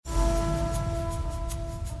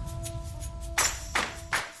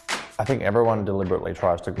I think everyone deliberately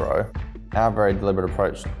tries to grow. Our very deliberate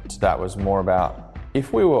approach to that was more about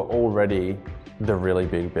if we were already the really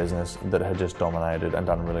big business that had just dominated and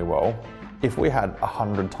done really well, if we had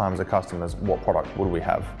 100 times the customers, what product would we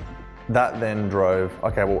have? That then drove,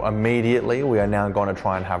 okay, well, immediately we are now going to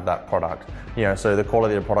try and have that product. So the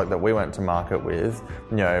quality of product that we went to market with,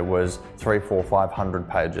 was 300, 400, 500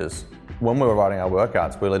 pages. When we were writing our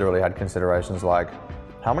workouts, we literally had considerations like,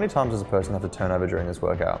 how many times does a person have to turn over during this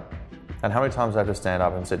workout? And how many times do they have to stand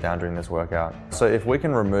up and sit down during this workout? So if we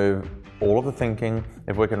can remove all of the thinking,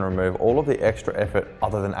 if we can remove all of the extra effort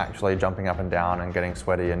other than actually jumping up and down and getting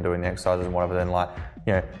sweaty and doing the exercises and whatever, then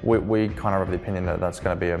we kind of have the opinion that that's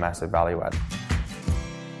going to be a massive value add.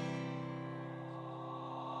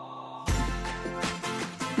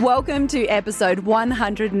 Welcome to episode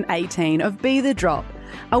 118 of Be The Drop,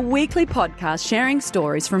 a weekly podcast sharing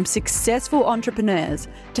stories from successful entrepreneurs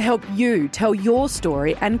to help you tell your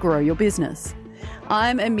story and grow your business.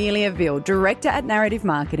 I'm Amelia Veal, Director at Narrative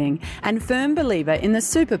Marketing and firm believer in the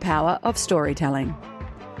superpower of storytelling.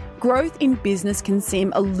 Growth in business can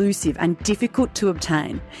seem elusive and difficult to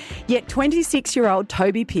obtain, yet 26-year-old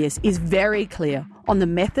Toby Pearce is very clear on the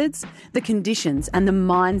methods, the conditions and the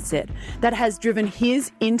mindset that has driven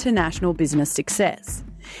his international business success.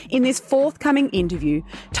 In this forthcoming interview,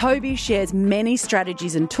 Toby shares many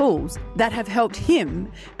strategies and tools that have helped him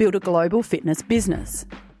build a global fitness business.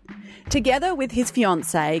 Together with his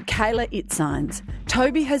fiancée, Kayla Itzines,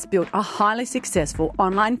 Toby has built a highly successful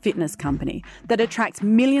online fitness company that attracts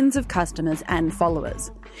millions of customers and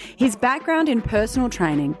followers. His background in personal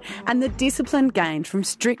training and the discipline gained from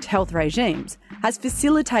strict health regimes has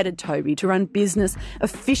facilitated Toby to run business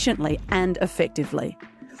efficiently and effectively.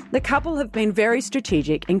 The couple have been very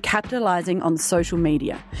strategic in capitalising on social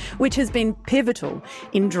media, which has been pivotal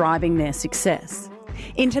in driving their success.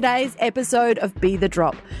 In today's episode of Be The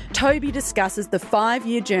Drop, Toby discusses the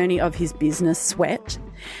 5-year journey of his business, Sweat,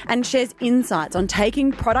 and shares insights on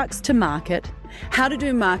taking products to market, how to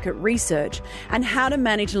do market research, and how to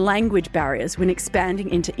manage language barriers when expanding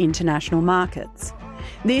into international markets.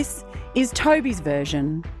 This is Toby's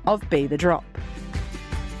version of Be The Drop.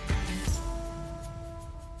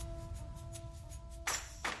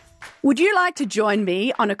 Would you like to join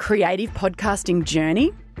me on a creative podcasting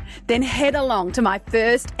journey? Then head along to my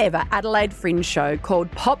first ever Adelaide Fringe show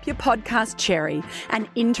called Pop Your Podcast Cherry, an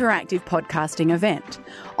interactive podcasting event,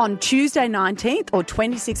 on Tuesday 19th or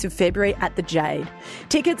 26th of February at the Jade.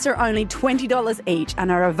 Tickets are only $20 each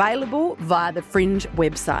and are available via the Fringe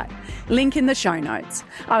website. Link in the show notes.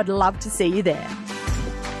 I would love to see you there.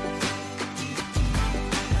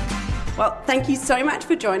 Well, thank you so much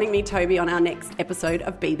for joining me, Toby, on our next episode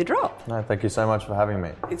of Be The Drop. No, thank you so much for having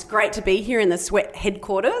me. It's great to be here in the Sweat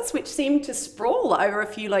headquarters, which seem to sprawl over a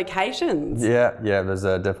few locations. Yeah, there's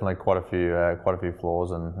definitely quite a few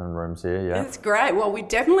floors and rooms here, yeah. It's great. Well, we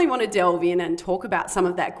definitely want to delve in and talk about some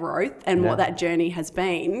of that growth and what that journey has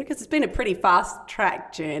been, because it's been a pretty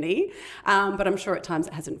fast-track journey, but I'm sure at times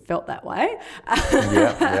it hasn't felt that way.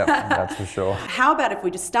 Yeah, that's for sure. How about if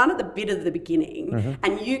we just start at the bit of the beginning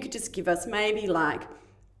and you could just give us maybe like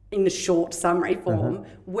in the short summary form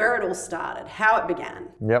where it all started, how it began.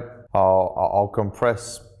 Yep. I'll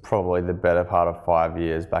compress probably the better part of 5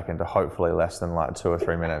 years back into hopefully less than like 2 or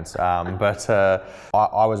 3 minutes. But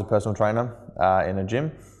I was a personal trainer in a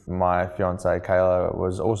gym. My fiancée Kayla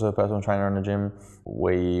was also a personal trainer in a gym.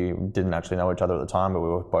 We didn't actually know each other at the time, but we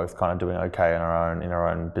were both kind of doing okay in our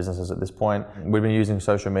own businesses at this point. We've been using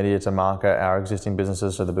social media to market our existing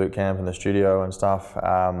businesses, so the boot camp and the studio and stuff,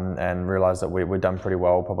 and realised that we'd done pretty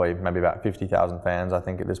well, probably maybe about 50,000 fans, I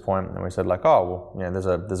think, at this point. And we said like, oh, well,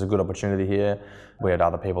 there's a good opportunity here. We had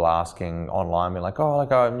other people asking online, being like,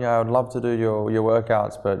 I'd love to do your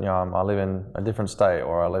workouts, but I live in a different state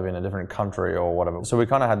or I live in a different country or whatever. So we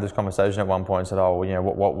kind of had this conversation at one point and said,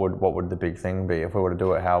 what would the big thing be? If we were to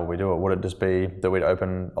do it, how would we do it? Would it just be that we'd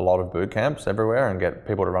open a lot of boot camps everywhere and get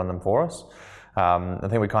people to run them for us? I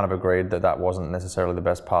think we kind of agreed that wasn't necessarily the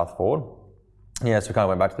best path forward. Yeah, so we kind of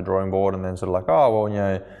went back to the drawing board and then sort of like,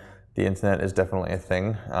 the internet is definitely a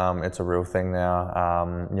thing. It's a real thing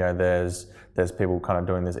now. There's people kind of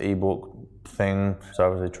doing this ebook thing. So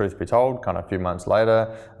obviously, truth be told, kind of a few months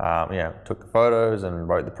later, took the photos and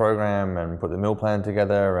wrote the program and put the meal plan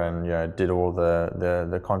together and did all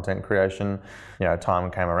the content creation. Time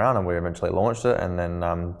came around and we eventually launched it, and then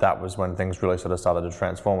that was when things really sort of started to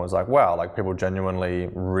transform. It was like, wow, like people genuinely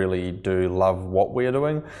really do love what we are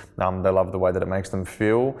doing. They love the way that it makes them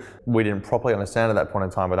feel. We didn't properly understand at that point in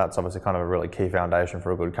time, but that's obviously kind of a really key foundation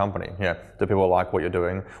for a good company. Do people like what you're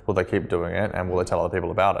doing? Will they keep doing it? And will they tell other people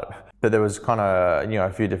about it? But there was kind of,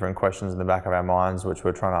 a few different questions in the back of our minds which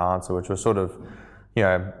we're trying to answer, which was sort of,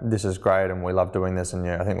 this is great and we love doing this. And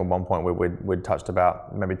I think at one point we'd touched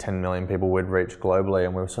about maybe 10 million people we'd reach globally,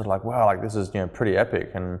 and we were sort of like, wow, like this is, pretty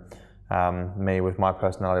epic. And me with my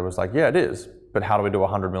personality was like, yeah, it is. But how do we do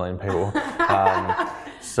 100 million people?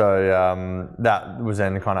 So that was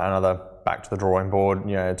then kind of another back to the drawing board,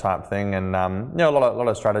 type thing. And, a lot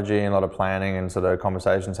of strategy and a lot of planning and sort of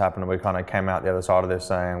conversations happened. And we kind of came out the other side of this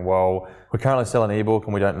saying, well, we currently sell an ebook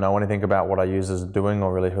and we don't know anything about what our users are doing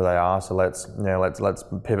or really who they are. So let's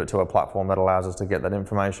pivot to a platform that allows us to get that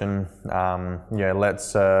information.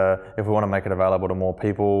 If we want to make it available to more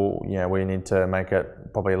people, we need to make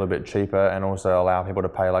it probably a little bit cheaper and also allow people to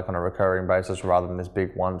pay like on a recurring basis rather than this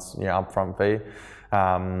big once, upfront fee.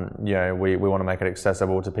 We want to make it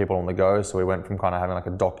accessible to people on the go, so we went from kind of having like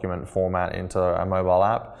a document format into a mobile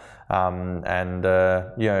app, and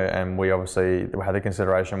we obviously had the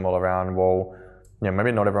consideration all around,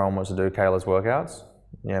 maybe not everyone wants to do Kayla's workouts.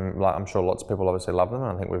 Like I'm sure lots of people obviously love them,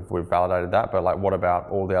 and I think we've validated that. But like, what about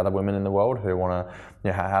all the other women in the world who want to?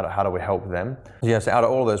 How do we help them? So out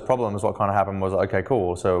of all of those problems, what kind of happened was, okay,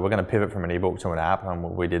 cool. So we're going to pivot from an ebook to an app, and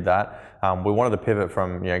we did that. We wanted to pivot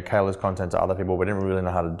from Kayla's content to other people. We didn't really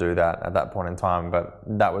know how to do that at that point in time, but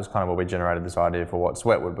that was kind of where we generated this idea for what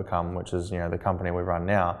Sweat would become, which is the company we run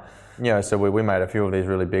now. So we made a few of these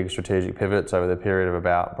really big strategic pivots over the period of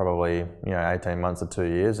about probably 18 months to 2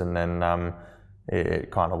 years, and then. It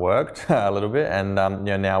kind of worked a little bit, and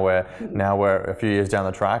now we're a few years down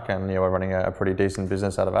the track, and we're running a pretty decent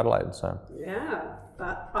business out of Adelaide. So yeah,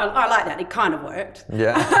 but I like that. It kind of worked.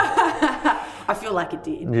 Yeah, I feel like it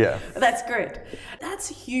did. Yeah, that's good. That's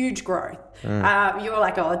huge growth. You're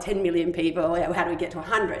like, 10 million people. How do we get to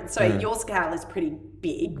 100? So your scale is pretty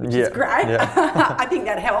big, which is great. Yeah. I think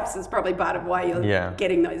that helps. It's probably part of why you're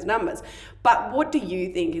getting those numbers. But what do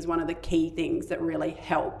you think is one of the key things that really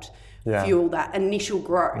helped? Fuel that initial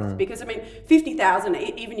growth, because 50,000,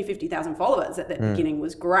 even your 50,000 followers at the beginning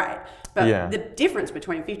was great, but the difference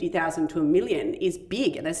between 50,000 to 1 million is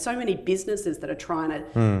big, and there's so many businesses that are trying to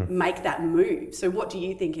make that move. So what do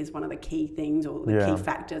you think is one of the key things, or the key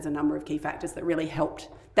factors, a number of key factors that really helped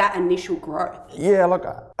that initial growth? Yeah, look,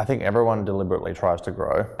 I think everyone deliberately tries to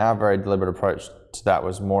grow. Our very deliberate approach to that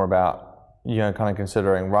was more about, kind of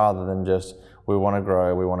considering, rather than just we want to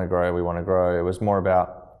grow, it was more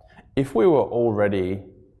about, if we were already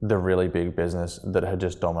the really big business that had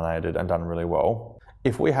just dominated and done really well,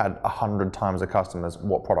 if we had 100 times the customers,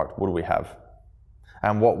 what product would we have?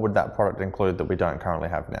 And what would that product include that we don't currently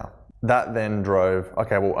have now? That then drove,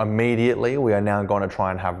 immediately we are now going to try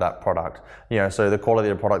and have that product. So the quality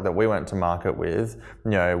of product that we went to market with,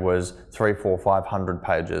 was 300, 400, 500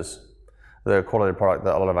 pages. The quality of product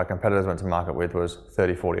that a lot of our competitors went to market with was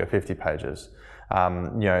 30, 40 or 50 pages.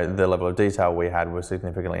 The level of detail we had was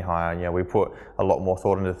significantly higher. We put a lot more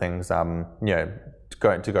thought into things, to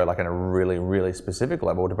go like in a really, really specific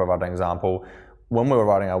level. To provide an example, when we were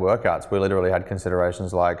writing our workouts, we literally had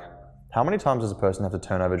considerations like, how many times does a person have to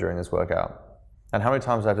turn over during this workout? And how many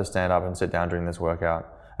times do they have to stand up and sit down during this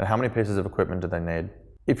workout? And how many pieces of equipment do they need?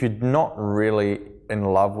 If you're not really in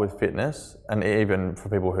love with fitness, and even for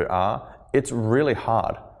people who are, it's really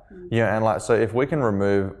hard. And so if we can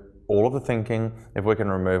remove all of the thinking, if we can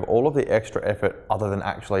remove all of the extra effort other than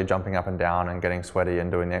actually jumping up and down and getting sweaty and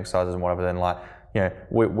doing the exercises and whatever, then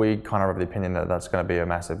we kind of have the opinion that that's going to be a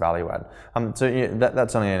massive value add.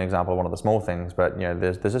 That's only an example of one of the small things, but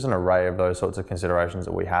there's just an array of those sorts of considerations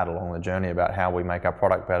that we had along the journey about how we make our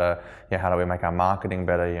product better, how do we make our marketing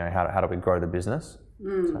better, how do we grow the business.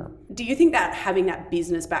 So. Do you think that having that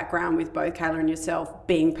business background with both Kayla and yourself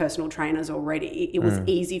being personal trainers already, it was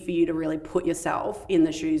easy for you to really put yourself in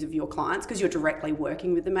the shoes of your clients because you're directly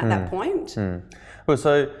working with them at that point? Well,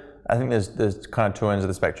 so I think there's kind of two ends of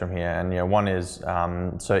the spectrum here, and one is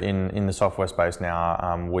so in the software space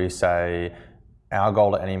now, we say our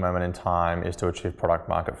goal at any moment in time is to achieve product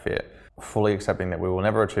market fit, fully accepting that we will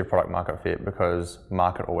never achieve product market fit because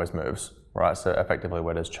market always moves. Right, so effectively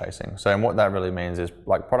we're just chasing. So and what that really means is,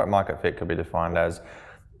 like, product market fit could be defined as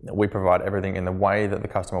we provide everything in the way that the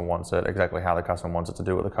customer wants it, exactly how the customer wants it to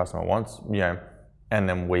do what the customer wants, and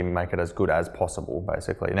then we make it as good as possible,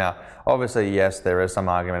 basically. Now, obviously, yes, there is some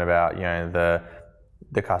argument about,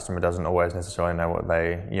 the customer doesn't always necessarily know what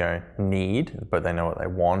they, need, but they know what they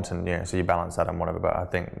want, and so you balance that and whatever. But I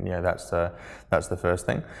think, that's the first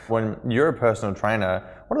thing. When you're a personal trainer,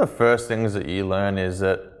 one of the first things that you learn is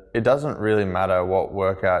that it doesn't really matter what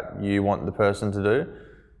workout you want the person to do.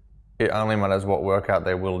 It only matters what workout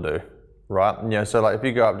they will do. right? So like if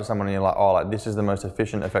you go up to someone and you're like, oh, like this is the most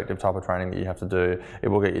efficient, effective type of training that you have to do. It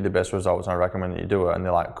will get you the best results and I recommend that you do it. And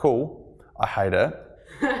they're like, cool, I hate it,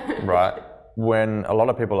 right? When a lot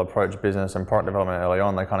of people approach business and product development early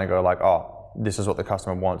on, they kind of go like, oh, this is what the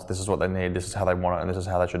customer wants, this is what they need, this is how they want it, and this is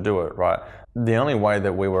how they should do it, right? The only way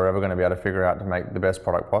that we were ever going to be able to figure out to make the best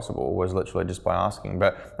product possible was literally just by asking.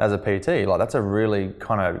 But as a PT, like that's a really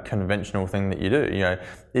kind of conventional thing that you do.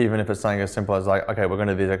 Even if it's something as simple as like, okay, we're going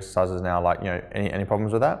to do these exercises now. Like, any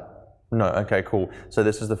problems with that? No. Okay, cool. So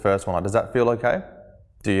this is the first one. Like, does that feel okay?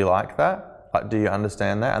 Do you like that? Like, do you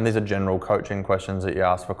understand that? And these are general coaching questions that you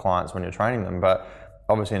ask for clients when you're training them. But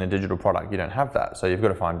obviously in a digital product, you don't have that. So you've got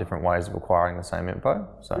to find different ways of acquiring the same info.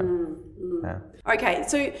 So, yeah. Okay,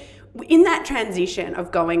 so in that transition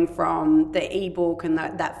of going from the ebook and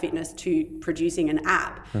that fitness to producing an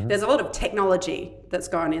app, there's a lot of technology that's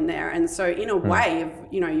gone in there. And so in a way,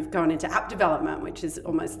 you've gone into app development, which is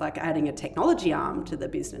almost like adding a technology arm to the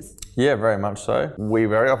business. Yeah, very much so. We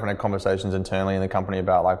very often have conversations internally in the company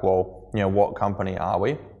about like, well, what company are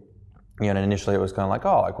we? And initially it was kind of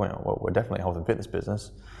like, we're definitely a health and fitness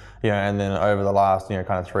business. And then over the last, kind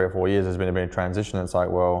of 3 or 4 years, there's been a bit of transition. It's like,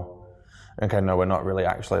 well, okay, no, we're not really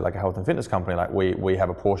actually like a health and fitness company. Like we have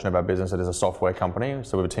a portion of our business that is a software company.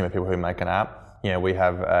 So we have a team of people who make an app. We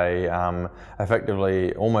have a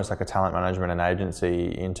effectively almost like a talent management and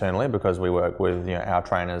agency internally because we work with our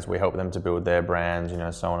trainers. We help them to build their brands,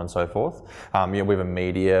 so on and so forth. We have a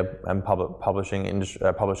media and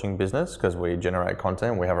publishing business because we generate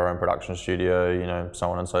content. We have our own production studio, so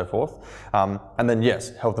on and so forth. And then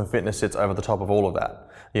yes, health and fitness sits over the top of all of that.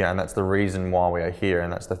 And that's the reason why we are here,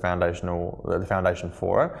 and that's the foundation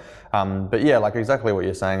for it. But yeah, like exactly what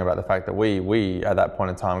you're saying about the fact that we at that point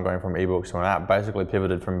in time going from ebooks to an app basically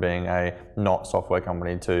pivoted from being a not software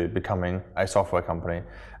company to becoming a software company.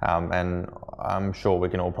 And I'm sure we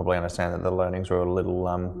can all probably understand that the learnings were a little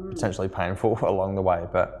potentially painful along the way.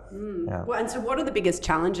 But yeah. Well, and so what are the biggest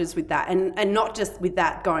challenges with that? And not just with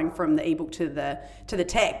that going from the ebook to the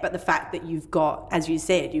tech, but the fact that you've got, as you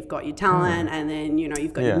said, you've got your talent and then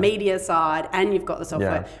you've got your media side and you've got the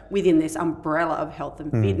software within this umbrella of health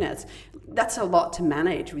and fitness. That's a lot to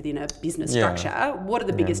manage within a business structure. What are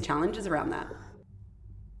the biggest challenges around that?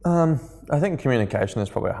 I think communication is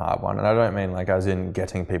probably a hard one, and I don't mean like as in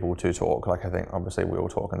getting people to talk. Like I think obviously we all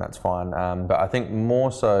talk and that's fine, but I think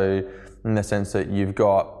more so in the sense that you've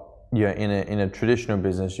got in a traditional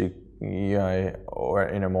business or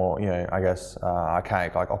in a more I guess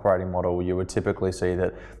archaic like operating model, you would typically see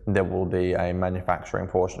that there will be a manufacturing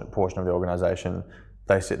portion of the organisation.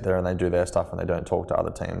 They sit there and they do their stuff and they don't talk to other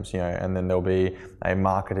teams, and then there'll be a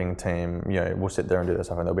marketing team, will sit there and do their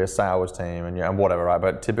stuff, and there'll be a sales team and whatever, right?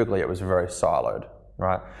 But typically it was very siloed,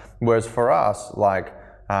 right? Whereas for us, like,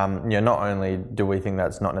 not only do we think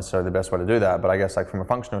that's not necessarily the best way to do that, but I guess like from a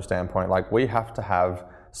functional standpoint, like we have to have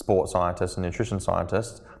sports scientists and nutrition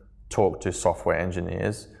scientists talk to software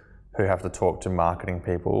engineers who have to talk to marketing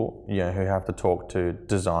people, who have to talk to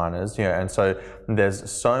designers, and so there's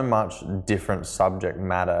so much different subject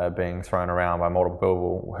matter being thrown around by multiple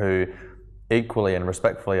people who equally and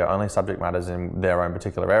respectfully are only subject matters in their own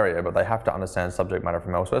particular area, but they have to understand subject matter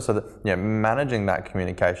from elsewhere. So that managing that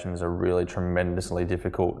communication is a really tremendously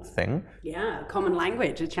difficult thing. Yeah, common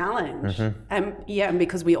language, a challenge. And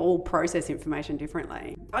because we all process information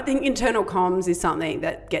differently. I think internal comms is something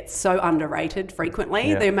that gets so underrated frequently.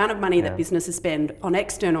 Yeah. The amount of money that businesses spend on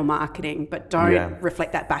external marketing, but don't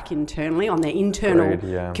reflect that back internally on their internal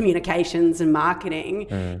communications and marketing,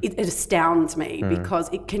 it astounds me because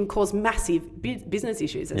it can cause massive business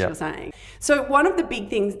issues, as you're saying. So one of the big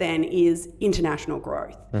things then is international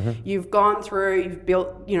growth. You've gone through, you've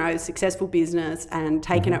built, a successful business and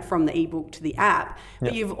taken it from the ebook to the app,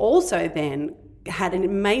 but you've also then had an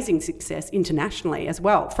amazing success internationally as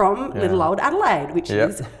well from little old Adelaide, which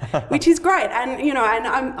is great. And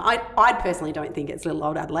I personally don't think it's little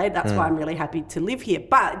old Adelaide. That's why I'm really happy to live here.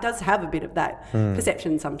 But it does have a bit of that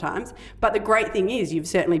perception sometimes. But the great thing is you've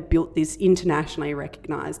certainly built this internationally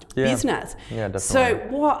recognised business. Yeah, definitely.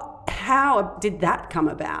 So how did that come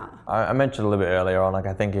about? I mentioned a little bit earlier on, like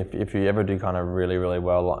I think if you ever do kind of really, really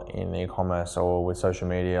well in e-commerce or with social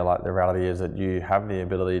media, like the reality is that you have the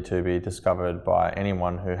ability to be discovered by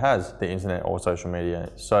anyone who has the internet or social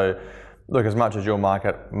media. So look, as much as your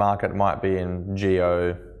market might be in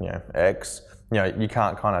geo, X, you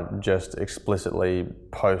can't kind of just explicitly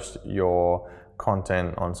post your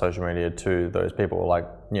content on social media to those people. Like,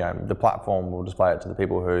 the platform will display it to the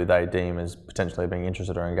people who they deem as potentially being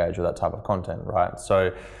interested or engaged with that type of content, right?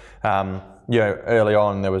 So Early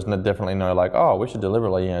on there was definitely no like, oh, we should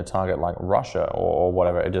deliberately target like Russia or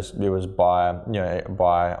whatever. It was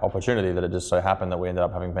by opportunity that it just so happened that we ended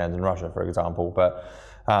up having fans in Russia, for example. But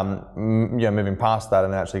moving past that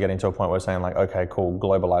and actually getting to a point where we're saying like, okay, cool,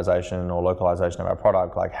 globalization or localization of our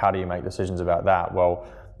product, like how do you make decisions about that? Well,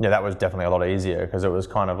 that was definitely a lot easier because it was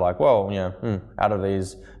kind of like, well, out of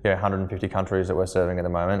these 150 countries that we're serving at the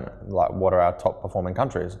moment, like what are our top performing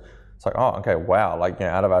countries? It's like, oh, okay, wow, like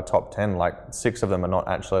out of our top 10, like 6 of them are not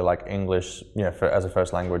actually like English, as a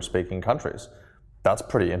first language speaking countries. That's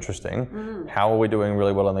pretty interesting. How are we doing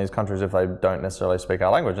really well in these countries if they don't necessarily speak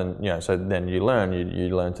our language? And so then you learn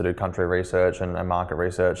to do country research and market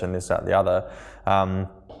research and this, that, the other. And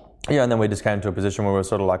then we just came to a position where we're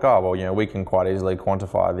sort of like, oh, well, we can quite easily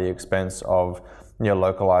quantify the expense of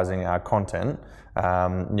localizing our content.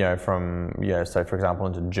 From say for example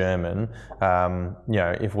into German,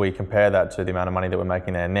 if we compare that to the amount of money that we're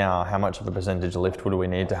making there now, how much of a percentage lift would we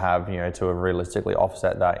need to have, to realistically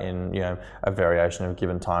offset that in, a variation of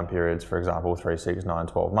given time periods, for example, 3, 6, 9,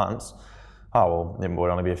 12 months? Oh, well, it would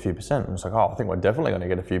only be a few percent. And it's like, I think we're definitely going to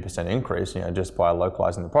get a few percent increase, just by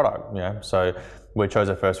localizing the product, So we chose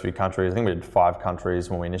our first few countries. I think we did 5 countries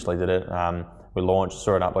when we initially did it. We launched,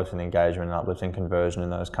 saw an uplift in engagement and uplift in conversion in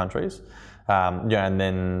those countries. And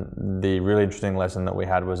then the really interesting lesson that we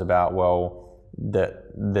had was about, that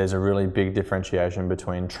there's a really big differentiation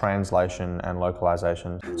between translation and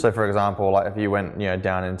localization. So for example, like if you went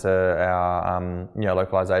down into our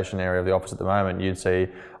localization area of the office at the moment, you'd see,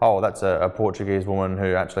 oh, that's a Portuguese woman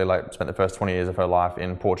who actually like spent the first 20 years of her life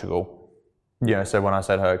in Portugal. So when I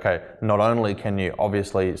said to her, okay, not only can you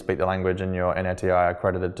obviously speak the language and you're NATI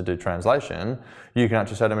accredited to do translation, you can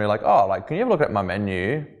actually say to me like, oh, like, can you have a look at my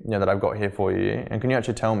menu, that I've got here for you? And can you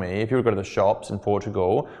actually tell me, if you were to go to the shops in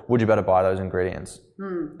Portugal, would you better buy those ingredients?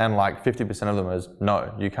 And like 50% of them is,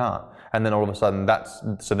 no, you can't. And then all of a sudden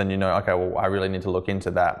so then okay, well, I really need to look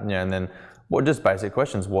into that. And then just basic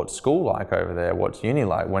questions. What's school like over there? What's uni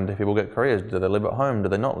like? When do people get careers? Do they live at home? Do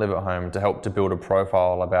they not live at home? To help to build a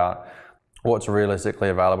profile about what's realistically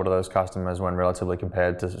available to those customers when relatively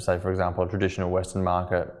compared to, say, for example, a traditional Western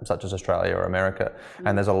market such as Australia or America.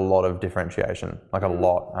 And there's a lot of differentiation, like a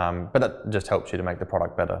lot. But that just helps you to make the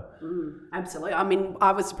product better. Absolutely. I mean,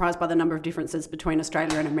 I was surprised by the number of differences between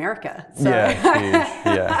Australia and America. So. Yeah,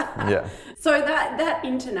 huge. Yeah. So that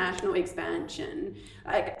international expansion,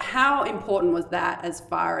 like how important was that as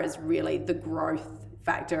far as really the growth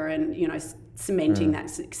factor and, cementing that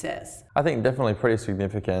success? I think definitely pretty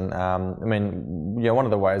significant. One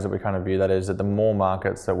of the ways that we kind of view that is that the more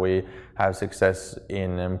markets that we have success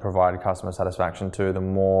in and provide customer satisfaction to, the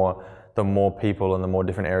more people in the more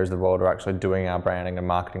different areas of the world are actually doing our branding and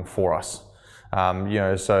marketing for us.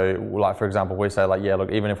 So like for example, we say like,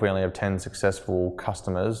 even if we only have 10 successful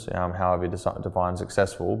customers, however you define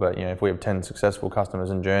successful, but if we have 10 successful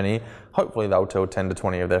customers in Journey, hopefully they'll tell 10 to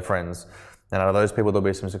 20 of their friends. And out of those people, there'll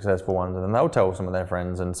be some successful ones, and then they'll tell some of their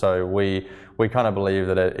friends. And so we kind of believe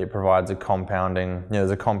that it provides a compounding,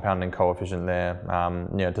 there's a compounding coefficient there,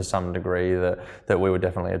 to some degree that we would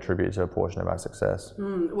definitely attribute to a portion of our success.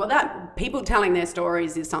 Well, that people telling their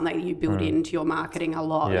stories is something that you build into your marketing a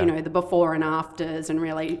lot. The before and afters, and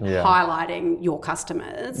really highlighting your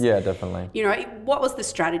customers. Yeah, definitely. What was the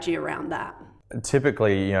strategy around that?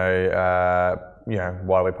 Typically,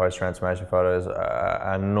 why do we post transformation photos?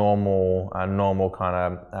 A normal kind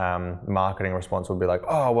of marketing response would be like,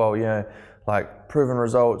 oh, well, like proven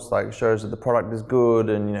results, like shows that the product is good,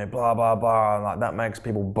 and blah blah blah, and like that makes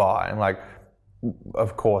people buy. And like,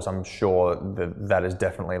 of course, I'm sure that is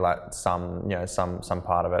definitely like some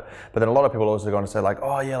part of it. But then a lot of people also going to say like,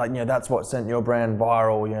 oh yeah, like that's what sent your brand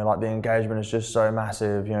viral. Like the engagement is just so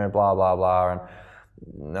massive. Blah blah blah. And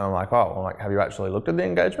I'm like, oh, well, like, have you actually looked at the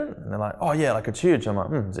engagement? And they're like, oh yeah, like it's huge. I'm like,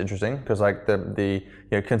 it's interesting, because like the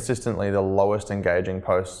consistently the lowest engaging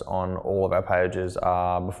posts on all of our pages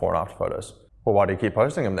are before and after photos. Well, why do you keep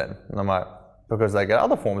posting them then? And I'm like, because they get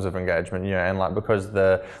other forms of engagement, and like because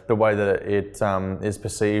the way that it is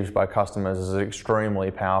perceived by customers is an extremely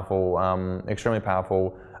powerful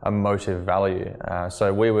emotive value.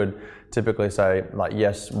 So we would typically say, like,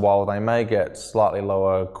 yes, while they may get slightly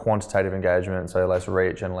lower quantitative engagement, so less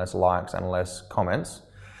reach and less likes and less comments,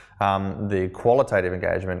 the qualitative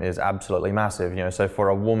engagement is absolutely massive. So for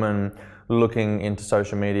a woman looking into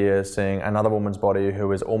social media, seeing another woman's body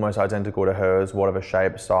who is almost identical to hers, whatever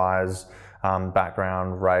shape, size,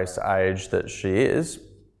 background, race, age that she is,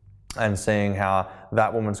 and seeing how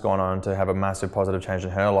that woman's gone on to have a massive positive change in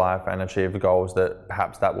her life and achieve the goals that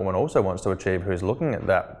perhaps that woman also wants to achieve, who's looking at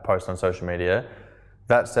that post on social media,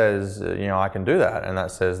 that says, I can do that, and that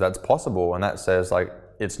says that's possible, and that says, like,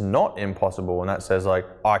 it's not impossible, and that says like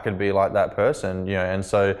I could be like that person, you know. And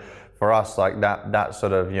so for us, like that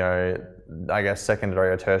sort of, you know, I guess secondary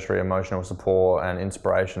or tertiary emotional support and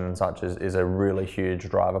inspiration and such is a really huge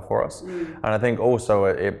driver for us. And I think also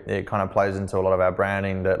it kind of plays into a lot of our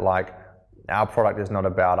branding that like our product is not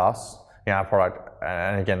about us. You know, our product,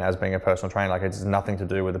 and again, as being a personal trainer, like it's nothing to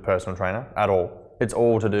do with the personal trainer at all. It's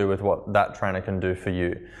all to do with what that trainer can do for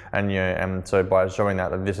you. And you know, and so by showing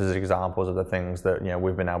that this is examples of the things that, you know,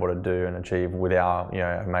 we've been able to do and achieve with our, you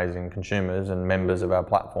know, amazing consumers and members of our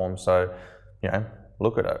platform. So, you know,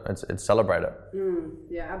 look at it. It's celebrate it.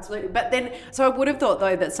 Yeah, absolutely. But then, so I would have thought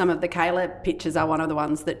though that some of the Kayla pictures are one of the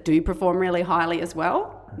ones that do perform really highly as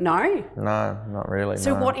well. No, not really.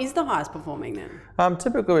 So no. what is the highest performing then?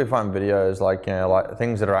 Typically we find videos like, you know, like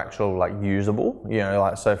things that are actual like usable. You know,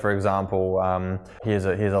 like so for example, here's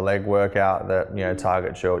a leg workout that, you know,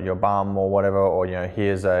 targets your bum or whatever, or you know,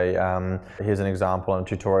 here's an example and a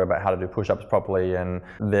tutorial about how to do push-ups properly, and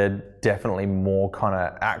they're definitely more kind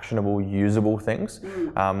of actionable, usable things.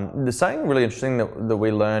 There's something really interesting that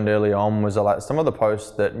we learned early on was like some of the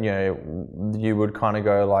posts that, you know, you would kind of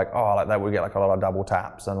go like, oh, like that would get like a lot of double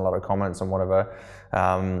taps and a lot of comments and whatever,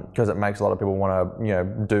 because it makes a lot of people want to, you know,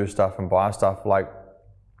 do stuff and buy stuff. Like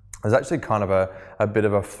there's actually kind of a bit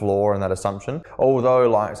of a flaw in that assumption. Although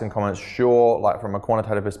likes and comments, sure, like from a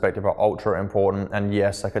quantitative perspective are ultra important, and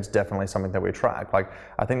yes, like it's definitely something that we track. Like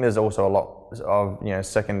I think there's also a lot of, you know,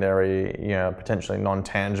 secondary, you know, potentially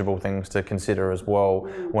non-tangible things to consider as well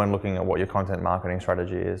when looking at what your content marketing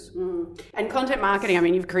strategy is. And content marketing, I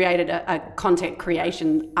mean, you've created a content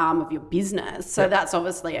creation arm of your business, so that's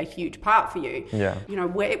obviously a huge part for you. Yeah. You know,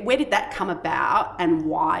 where did that come about, and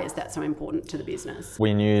why is that so important to the business?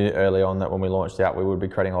 We knew early on that when we launched out, we would be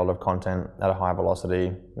creating a lot of content at a high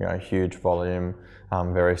velocity, you know, huge volume,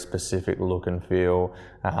 very specific look and feel.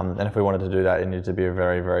 And if we wanted to do that, it needed to be a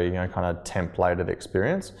very, very, you know, kind of templated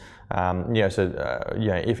experience. Yeah, so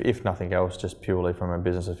yeah, if nothing else, just purely from a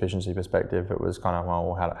business efficiency perspective, it was kind of,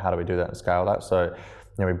 well, how do we do that and scale that? So,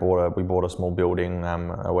 you know, we bought a small building,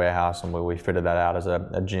 a warehouse, and we fitted that out as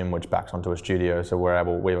a gym, which backs onto a studio. So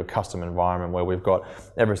we have a custom environment where we've got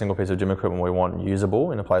every single piece of gym equipment we want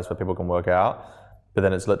usable in a place where people can work out. But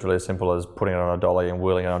then it's literally as simple as putting it on a dolly and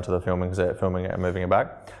wheeling it onto the filming set, filming it and moving it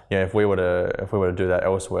back. You know, if we were to do that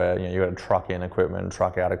elsewhere, you know, you got to truck in equipment,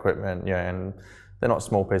 truck out equipment, you know, and they're not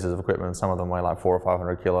small pieces of equipment. Some of them weigh like 400 or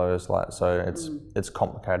 500 kilos, like, so it's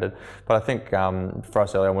complicated. But I think for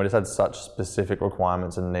us early on, we just had such specific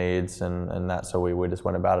requirements and needs, and that, so we just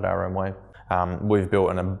went about it our own way. We've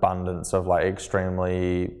built an abundance of like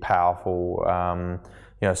extremely powerful,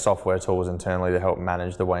 you know, software tools internally to help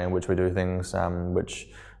manage the way in which we do things, which,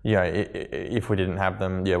 you know, if we didn't have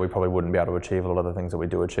them, yeah, we probably wouldn't be able to achieve a lot of the things that we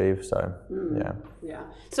do achieve. So, yeah. Yeah.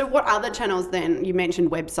 So what other channels then? You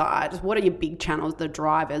mentioned websites. What are your big channels, the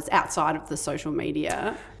drivers outside of the social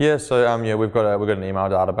media? Yeah. So, yeah, we've got an email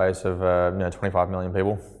database of, you know, 25 million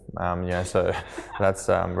people. Yeah, so that's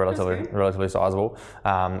relatively sizable.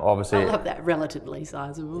 Obviously, I love that, relatively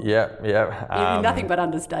sizable. Yeah. Nothing but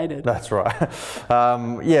understated. That's right.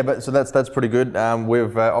 Yeah, but so that's pretty good.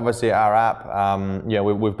 We've obviously our app. Yeah,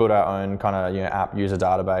 we've built our own kind of, you know, app user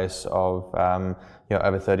database of you know,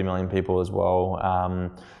 over 30 million people as well.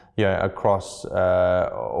 You know, across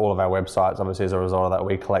all of our websites, obviously as a result of that,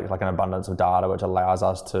 we collect like an abundance of data, which allows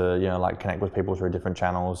us to, you know, like connect with people through different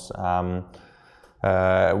channels.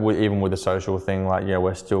 Even with the social thing, like, yeah,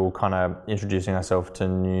 we're still kind of introducing ourselves to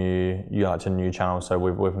new channels. So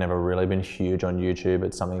we've never really been huge on YouTube.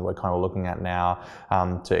 It's something we're kind of looking at now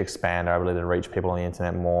to expand our ability to reach people on the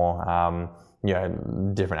internet more. You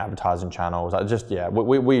know, different advertising channels.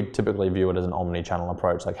 We typically view it as an omni-channel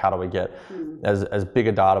approach. Like, how do we get as big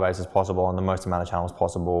a database as possible and the most amount of channels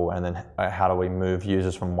possible, and then how do we move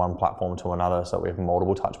users from one platform to another so we have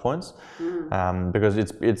multiple touch points? Because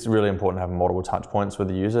it's really important to have multiple touch points with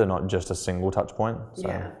the user, not just a single touch point. So,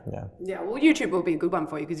 yeah. Well, YouTube will be a good one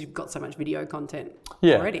for you because you've got so much video content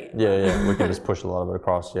already. Yeah. We can just push a lot of it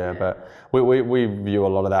across. Yeah. But we view a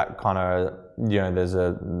lot of that kind of, you know, there's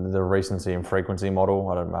the recency and frequency model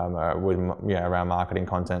with, you know, around marketing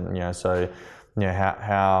content, you know, so, you know,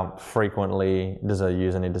 how frequently does a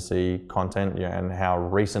user need to see content, you know, and how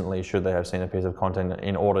recently should they have seen a piece of content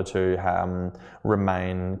in order to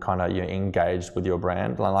remain kind of, you know, engaged with your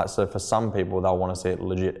brand. Like, so for some people, they'll want to see it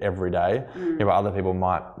legit every day, you know, but other people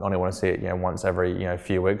might only want to see it, you know, once every, you know,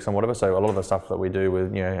 few weeks and whatever. So a lot of the stuff that we do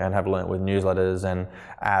with, you know, and have learnt with newsletters and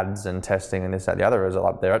ads and testing and this, that, the other is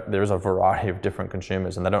like there is a variety of different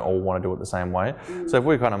consumers and they don't all want to do it the same way. So if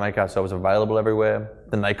we kind of make ourselves available everywhere,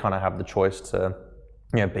 then they kind of have the choice to,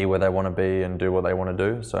 you know, be where they want to be and do what they want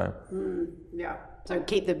to do. So yeah, So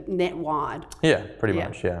keep the net wide. Yeah, pretty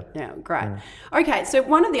much, yeah. Yeah, great. Okay, so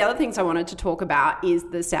one of the other things I wanted to talk about is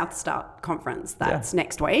the South Start conference that's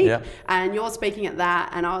next week. Yeah. And you're speaking at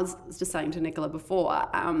that, and I was just saying to Nicola before,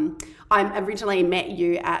 I originally met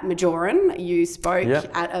you at Majoran. You spoke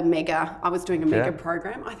at a mega, I was doing a mega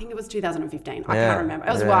program. I think it was 2015. I can't remember.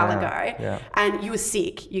 It was a while ago. Yeah. And you were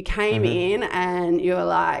sick. You came in and you were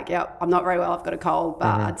like, yep, I'm not very well, I've got a cold,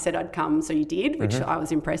 but I'd said I'd come, so you did, which I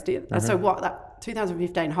was impressed with. So what, that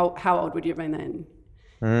 2015, how old would you have been then?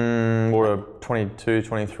 We're 22,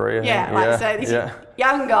 23, I think. So this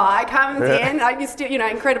young guy comes in, like you're still,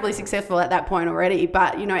 incredibly successful at that point already,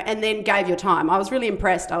 but, and then gave your time. I was really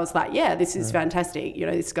impressed. I was like, this is fantastic.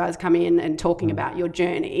 This guy's come in and talking about your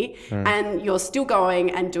journey and you're still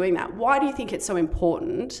going and doing that. Why do you think it's so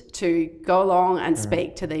important to go along and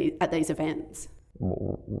speak to at these events?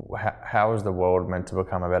 How is the world meant to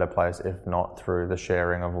become a better place if not through the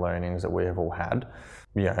sharing of learnings that we have all had?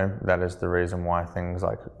 That is the reason why things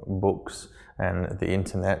like books and the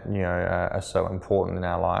internet, are so important in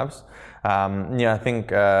our lives. I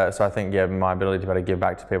think my ability to be able to give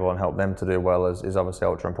back to people and help them to do well is obviously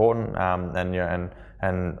ultra important.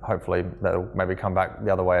 And hopefully that'll maybe come back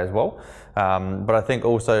the other way as well. But I think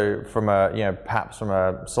also from perhaps from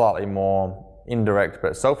a slightly more indirect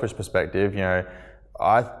but selfish perspective,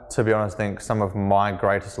 I, to be honest, think some of my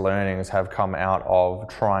greatest learnings have come out of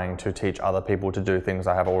trying to teach other people to do things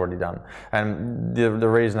I have already done. And the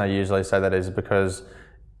reason I usually say that is because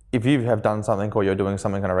if you have done something or you're doing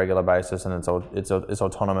something on a regular basis and it's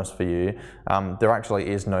autonomous for you, there actually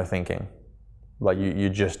is no thinking. Like you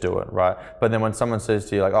just do it, right? But then when someone says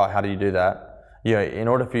to you like, oh, how do you do that? In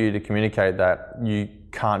order for you to communicate that, you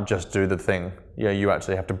can't just do the thing. You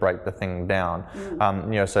actually have to break the thing down.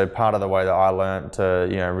 So part of the way that I learned to,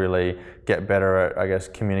 really get better at, I guess,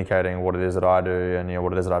 communicating what it is that I do and,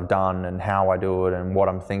 what it is that I've done and how I do it and what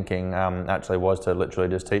I'm thinking, actually was to literally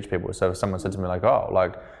just teach people. So if someone said to me like, oh,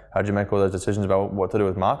 like, how'd you make all those decisions about what to do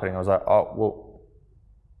with marketing? I was like, oh, well,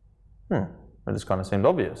 it just kind of seemed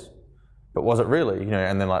obvious. But was it really?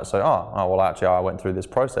 And then I went through this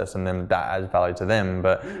process, and then that adds value to them.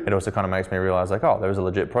 But it also kind of makes me realize like, oh, there's a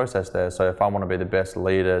legit process there. So if I want to be the best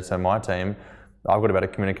leader to my team, I've got to be able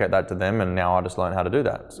to communicate that to them, and now I just learn how to do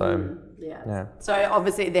that. So yeah. So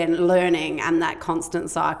obviously then learning and that constant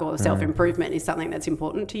cycle of self-improvement is something that's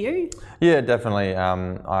important to you? Yeah, definitely.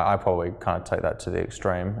 I probably kind of take that to the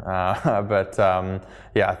extreme. But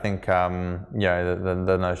I think,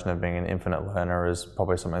 the notion of being an infinite learner is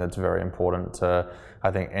probably something that's very important to,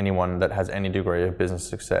 I think, anyone that has any degree of business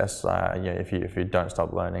success. If you don't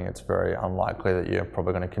stop learning, it's very unlikely that you're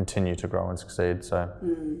probably going to continue to grow and succeed. So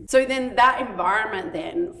then that environment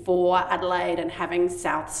then for Adelaide and having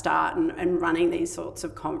South Start and running these sorts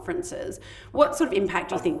of conferences, what sort of impact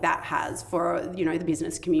do you think that has for, the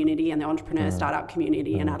business community and the entrepreneur startup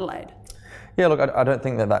community in Adelaide? Yeah, look, I don't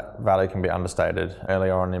think that value can be understated.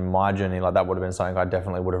 Earlier on in my journey, like that would have been something I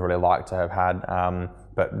definitely would have really liked to have had.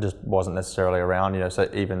 But just wasn't necessarily around, so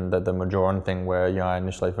even the Majoran thing where, I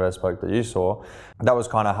initially first spoke that you saw, that was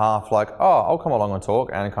kind of half like, oh, I'll come along and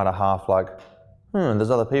talk, and kind of half like,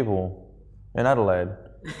 there's other people in Adelaide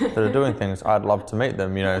that are doing things, I'd love to meet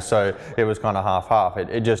them, so it was kind of half-half.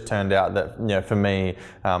 It just turned out that, for me,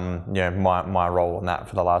 my role in that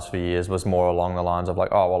for the last few years was more along the lines of like,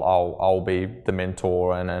 oh, well, I'll be the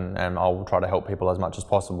mentor and I'll try to help people as much as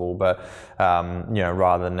possible, but,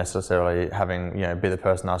 rather than necessarily having, be the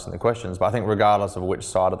person asking the questions. But I think regardless of which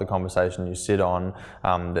side of the conversation you sit on,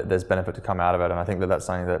 that there's benefit to come out of it, and I think that's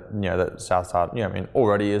something that, that South Start,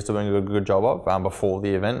 already is doing a good job of before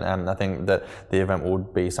the event, and I think that the event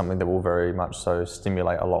will be something that will very much so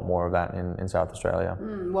stimulate a lot more of that in South Australia.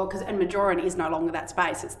 Well, because Majoran is no longer that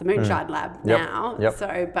space; it's the Moonshine Lab now. Yep.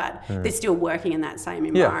 So, but they're still working in that same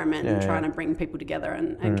environment and trying to bring people together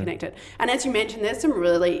and connect it. And as you mentioned, there's some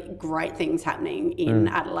really great things happening in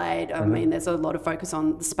Adelaide. I mean, there's a lot of focus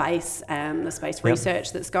on the space and the space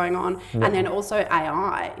research that's going on, and then also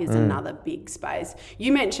AI is another big space.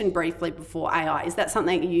 You mentioned briefly before AI. Is that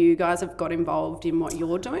something you guys have got involved in what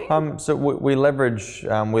you're doing? So we leverage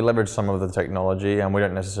some of the technology, and we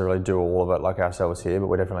don't necessarily do all of it like ourselves here, but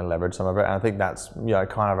we definitely leverage some of it. And I think that's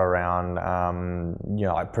kind of around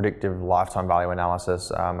like predictive lifetime value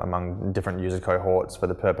analysis among different user cohorts for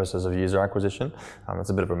the purposes of user acquisition. It's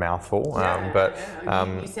a bit of a mouthful, but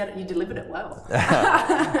you said it, you delivered it well.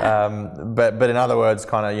 But in other words,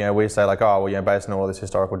 kind of we say like, oh well, based on all this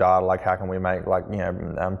historical data, like how can we make like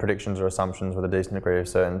predictions or assumptions with a decent degree of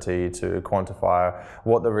certainty to quantify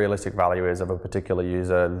what the realistic value is of a particular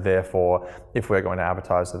user. Therefore, if we're going to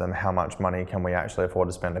advertise to them, how much money can we actually afford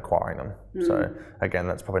to spend acquiring them? So again,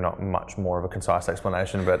 that's probably not much more of a concise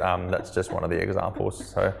explanation, but that's just one of the examples.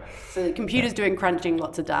 So the computer's doing crunching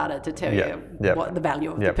lots of data to tell you what the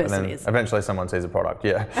value of the person and then is. Eventually someone sees a product,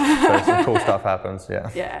 so some cool stuff happens,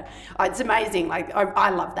 Yeah, it's amazing. Like I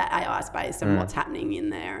love that AI space and what's happening in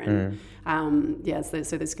there. And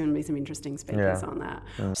so there's going to be some interesting speakers on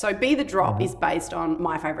that. So Be the Drop is based on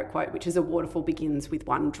my favourite quote, which is a waterfall begins with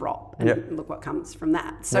one drop, and look what comes from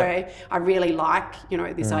that. So I really like,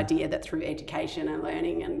 this idea that through education and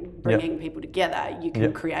learning and bringing people together, you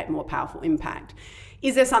can create more powerful impact.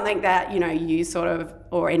 Is there something that, you sort of,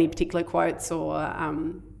 or any particular quotes or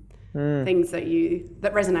things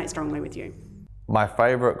that resonate strongly with you? My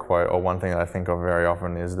favourite quote, or one thing that I think of very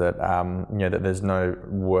often, is that that there's no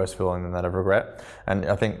worse feeling than that of regret. And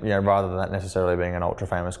I think rather than that necessarily being an ultra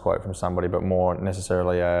famous quote from somebody, but more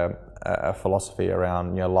necessarily a philosophy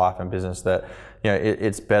around life and business, that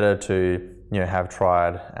it's better to have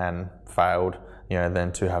tried and failed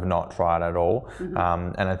than to have not tried at all.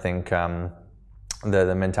 And I think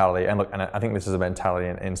the mentality, and I think this is a mentality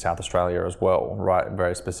in South Australia as well, right?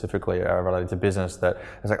 Very specifically related to business, that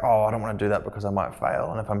it's like, oh, I don't want to do that because I might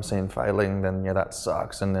fail, and if I'm seen failing, then that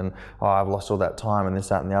sucks, and then I've lost all that time and this,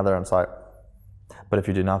 that, and the other. And it's like, but if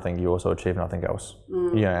you do nothing, you also achieve nothing else.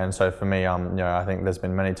 And so for me, I think there's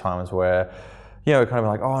been many times where we're kind of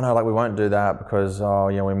like, oh no, like we won't do that because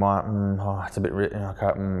we might, it's a bit,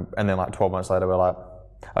 and then like 12 months later, we're like,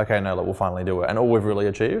 okay, no, look, we'll finally do it. And all we've really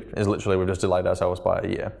achieved is literally we've just delayed ourselves by a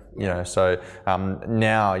year. So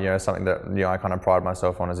now, something that I kind of pride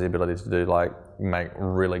myself on is the ability to do, like, make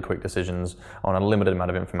really quick decisions on a limited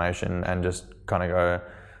amount of information and just kind of go,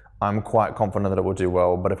 I'm quite confident that it will do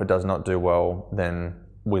well, but if it does not do well, then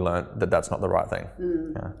we learned that that's not the right thing.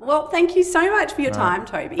 Well, thank you so much for your time,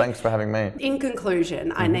 Toby. Thanks for having me. In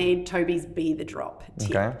conclusion, I need Toby's Be the Drop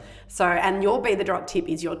tip. Okay. So, and your Be the Drop tip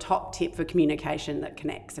is your top tip for communication that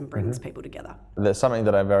connects and brings people together. There's something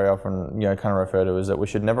that I very often, kind of refer to, is that we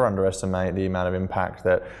should never underestimate the amount of impact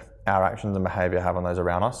that our actions and behaviour have on those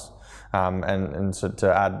around us. And so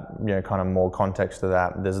to add, kind of more context to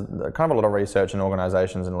that, there's kind of a lot of research in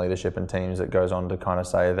organisations and leadership and teams that goes on to kind of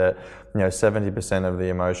say that, 70% of the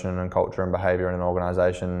emotion and culture and behaviour in an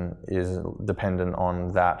organisation is dependent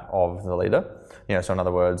on that of the leader. So in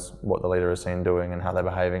other words, what the leader is seen doing and how they're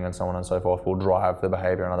behaving and so on and so forth will drive the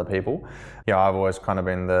behaviour in other people. I've always kind of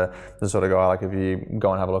been the sort of guy, like, if you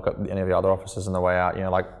go and have a look at any of the other offices on the way out,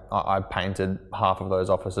 like I painted half of those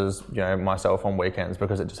offices, myself on weekends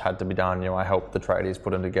because it just had to be done. I helped the tradies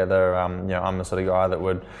put them together. I'm the sort of guy that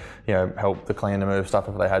would, help the cleaner move stuff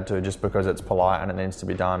if they had to, just because it's polite and it needs to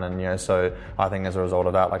be done. And, so I think as a result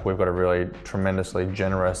of that, like, we've got a really tremendously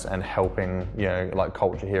generous and helping, like,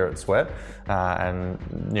 culture here at Sweat. So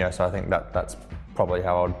I think that's probably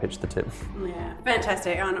how I would pitch the tip. Yeah,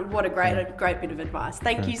 fantastic. And what a great bit of advice.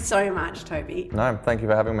 Thank you so much, Toby. No, thank you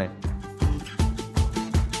for having me.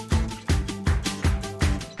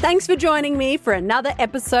 Thanks for joining me for another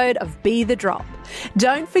episode of Be the Drop.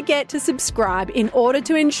 Don't forget to subscribe in order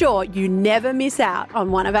to ensure you never miss out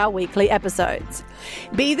on one of our weekly episodes.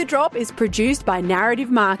 Be the Drop is produced by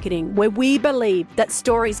Narrative Marketing, where we believe that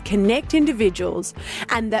stories connect individuals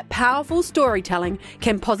and that powerful storytelling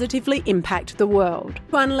can positively impact the world.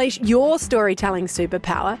 To unleash your storytelling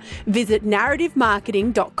superpower, visit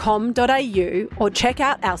narrativemarketing.com.au or check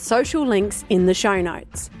out our social links in the show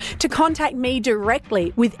notes. To contact me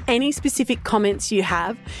directly with any specific comments you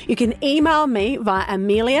have, you can email me via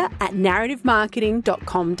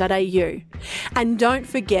amelia@narrativemarketing.com.au. And don't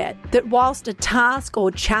forget that whilst a task or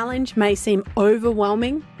challenge may seem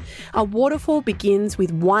overwhelming, a waterfall begins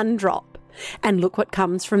with one drop, and look what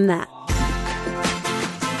comes from that.